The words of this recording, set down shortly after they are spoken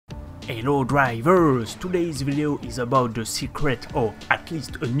Hello drivers! Today's video is about the secret, or at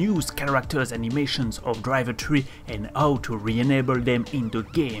least unused characters animations of DRIV3R and how to re-enable them in the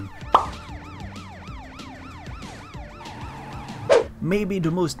game. Maybe the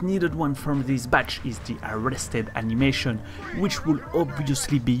most needed one from this batch is the arrested animation, which will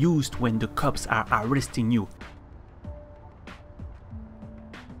obviously be used when the cops are arresting you.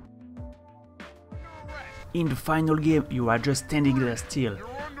 In the final game, you are just standing there still.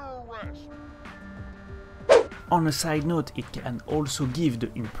 On a side note, it can also give the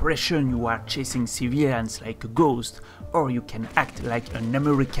impression you are chasing civilians like a ghost, or you can act like an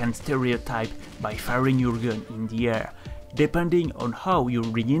American stereotype by firing your gun in the air. Depending on how you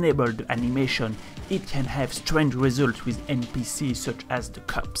re-enable the animation, it can have strange results with NPCs such as the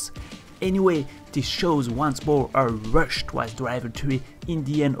cops. Anyway, this shows once more how rushed was DRIV3R in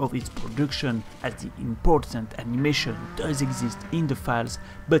the end of its production, as the important animation does exist in the files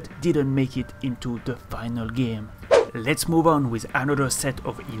but didn't make it into the final game. Let's move on with another set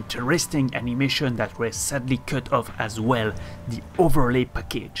of interesting animation that were sadly cut off as well, the overlay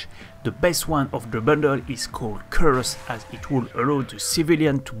package. The best one of the bundle is called Curse, as it will allow the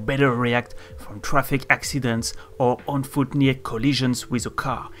civilian to better react from traffic accidents or on foot near collisions with a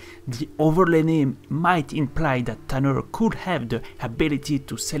car. The overlay name might imply that Tanner could have the ability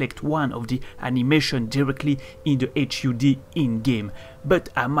to select one of the animation directly in the HUD in-game, but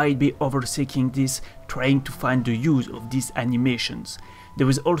I might be overthinking this, trying to find the use of these animations. There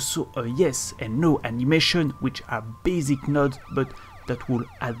is also a yes and no animation, which are basic nods but that will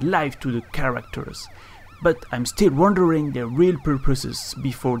add life to the characters. But I'm still wondering their real purposes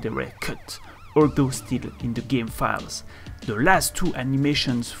before they were cut, although still in the game files. The last two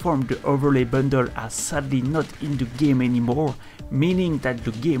animations from the overlay bundle are sadly not in the game anymore, meaning that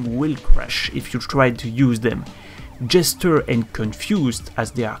the game will crash if you try to use them. Jester and Confused,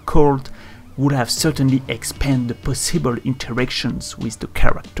 as they are called, would have certainly expanded the possible interactions with the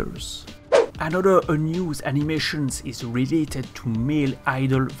characters. Another unused animations is related to male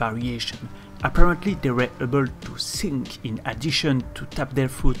idol variation. Apparently they were able to sync in addition to tap their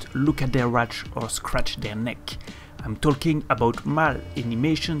foot, look at their watch or scratch their neck. I'm talking about male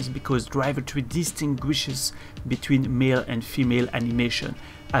animations because DRIV3R distinguishes between male and female animation,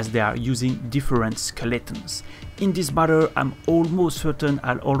 as they are using different skeletons. In this matter, I'm almost certain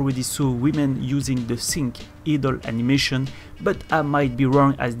I already saw women using the sync idol animation, but I might be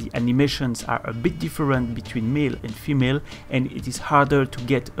wrong, as the animations are a bit different between male and female, and it is harder to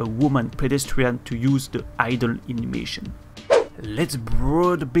get a woman pedestrian to use the idol animation. Let's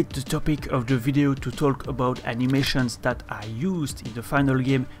broaden a bit the topic of the video to talk about animations that are used in the final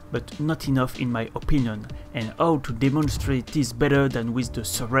game but not enough in my opinion, and how to demonstrate this better than with the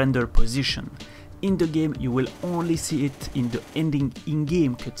surrender position. In the game you will only see it in the ending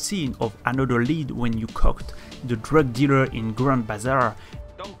in-game cutscene of another lead when you caught the drug dealer in Grand Bazaar.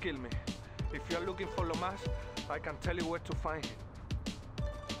 Don't kill me. If you're looking for Lomas, I can tell you where to find him.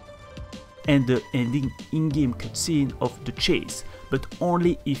 And the ending in-game cutscene of the chase, but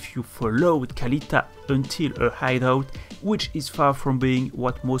only if you followed Kalita until her hideout, which is far from being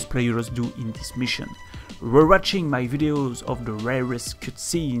what most players do in this mission. Rewatching my videos of the rarest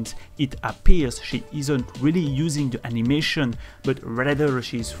cutscenes, it appears she isn't really using the animation, but rather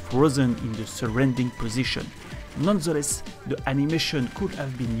she is frozen in the surrendering position. Nonetheless, the animation could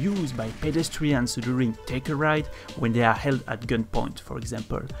have been used by pedestrians during Take a Ride when they are held at gunpoint, for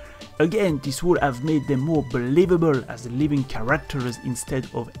example. Again, this would have made them more believable as living characters instead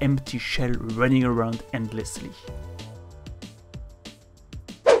of empty shell running around endlessly.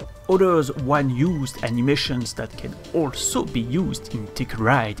 Other one-used animations that can also be used in Take a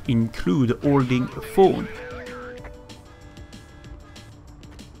Ride include holding a phone,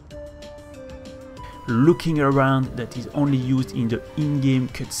 looking around, that is only used in the in-game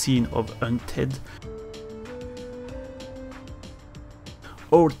cutscene of Hunted,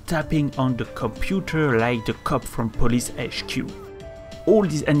 or tapping on the computer like the cop from Police HQ. All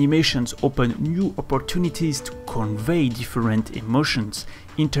these animations open new opportunities to convey different emotions,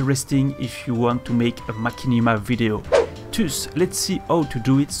 interesting if you want to make a machinima video. Thus, let's see how to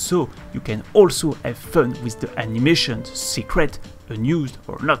do it so you can also have fun with the animations, secret, unused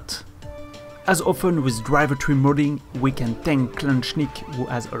or not. As often with DRIV3R modding, we can thank Klancnik, who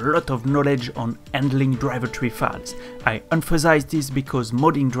has a lot of knowledge on handling DRIV3R files. I emphasize this because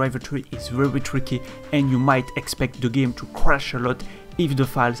modding DRIV3R is very tricky and you might expect the game to crash a lot if the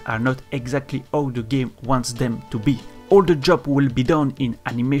files are not exactly how the game wants them to be. All the job will be done in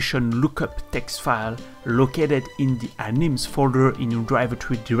animation lookup text file located in the animes folder in your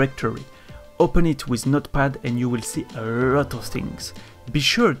DRIV3R directory. Open it with Notepad and you will see a lot of things. Be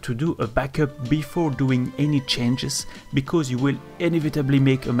sure to do a backup before doing any changes, because you will inevitably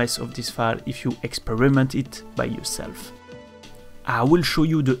make a mess of this file if you experiment it by yourself. I will show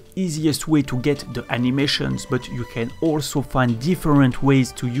you the easiest way to get the animations, but you can also find different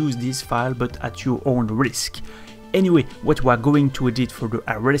ways to use this file, but at your own risk. Anyway, what we are going to edit for the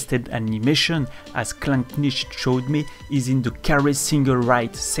arrested animation, as Klancnik showed me, is in the carry single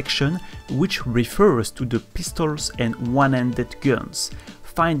right section, which refers to the pistols and one-handed guns.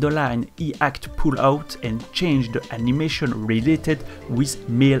 Find the line EACT pull out and change the animation related with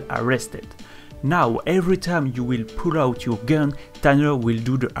male arrested. Now, every time you will pull out your gun, Tanner will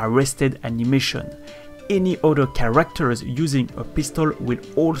do the arrested animation. Any other characters using a pistol will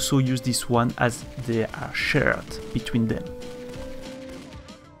also use this one, as they are shared between them.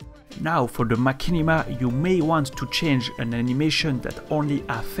 Now for the machinima, you may want to change an animation that only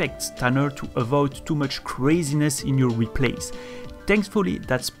affects Tanner to avoid too much craziness in your replays. Thankfully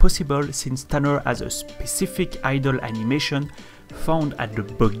that's possible, since Tanner has a specific idle animation found at the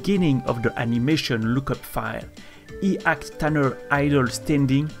beginning of the animation lookup file. EACT Tanner idle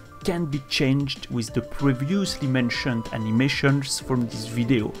standing can be changed with the previously mentioned animations from this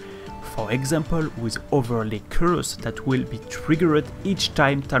video, for example with overlay curse that will be triggered each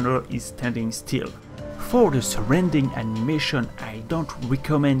time Tanner is standing still. For the surrounding animation, I don't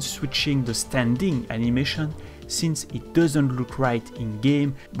recommend switching the standing animation, since it doesn't look right in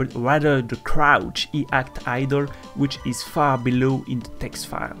game, but rather the crouch EACT idle, which is far below in the text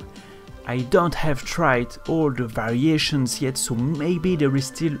file. I don't have tried all the variations yet, so maybe there is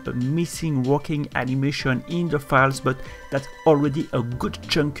still a missing working animation in the files, but that's already a good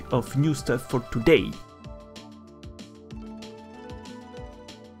chunk of new stuff for today.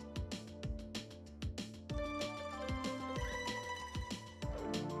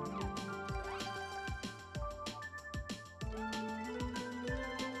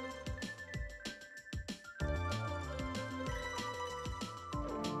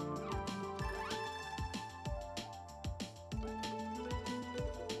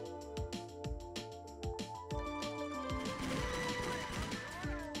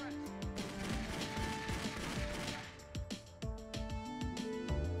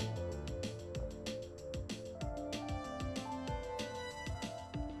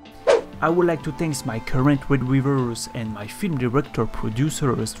 I would like to thank my current Red Weavers and my film director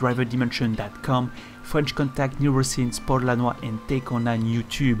producers DRIV3R, French Contact, Neuroscene, Sportlanois and Take Online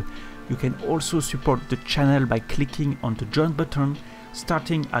YouTube. You can also support the channel by clicking on the join button,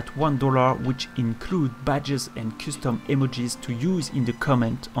 starting at $1, which include badges and custom emojis to use in the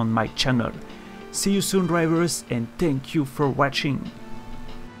comment on my channel. See you soon, drivers, and thank you for watching.